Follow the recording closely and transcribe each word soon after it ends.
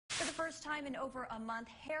first time in over a month,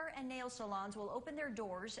 hair and nail salons will open their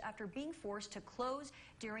doors after being forced to close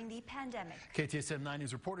during the pandemic. KTSM 9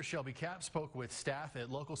 News reporter Shelby Capp spoke with staff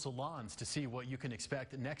at local salons to see what you can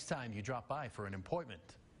expect next time you drop by for an appointment.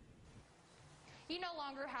 You no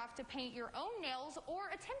longer have to paint your own nails or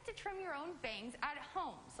attempt to trim your own bangs at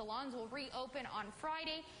home. Salons will reopen on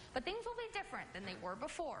Friday, but things will be different than they were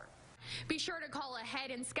before. Be sure to call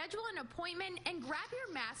ahead and schedule an appointment and grab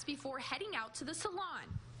your mask before heading out to the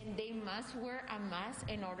salon. And they must wear a mask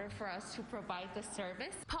in order for us to provide the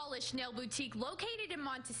service. Polish Nail Boutique located in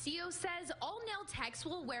Montecillo says all nail techs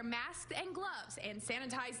will wear masks and gloves and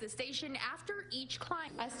sanitize the station after each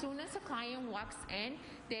client. As soon as a client walks in,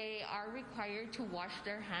 they are required to wash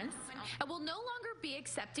their hands. And will no longer be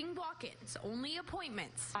accepting walk-ins, only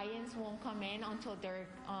appointments. Clients won't come in until their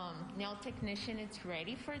nail technician is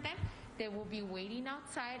ready for them. They will be waiting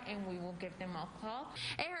outside and we will give them a call.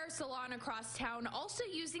 A hair salon across town also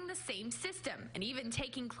using the same system and even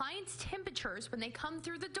taking clients' temperatures when they come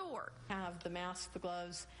through the door. Have the mask, the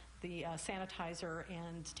gloves, the sanitizer,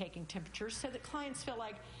 and taking temperatures so that clients feel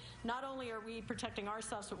like not only are we protecting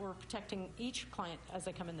ourselves, but we're protecting each client as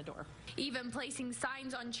they come in the door. Even placing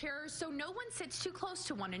signs on chairs so no one sits too close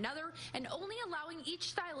to one another and only allowing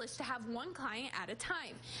each stylist to have one client at a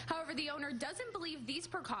time. However, the owner doesn't believe these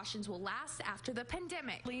precautions will last after the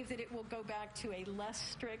pandemic. I believe that it will go back to a less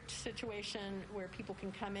strict situation where people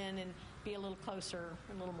can come in and be a little closer,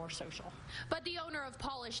 a little more social. But the owner of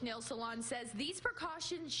Polish Nail Salon says these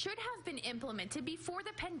precautions should have been implemented before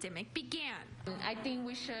the pandemic began. I think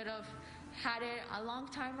we should have had it a long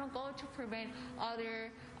time ago to prevent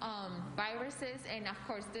other viruses, and of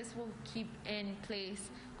course this will keep in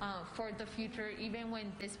place for the future even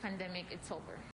when this pandemic is over.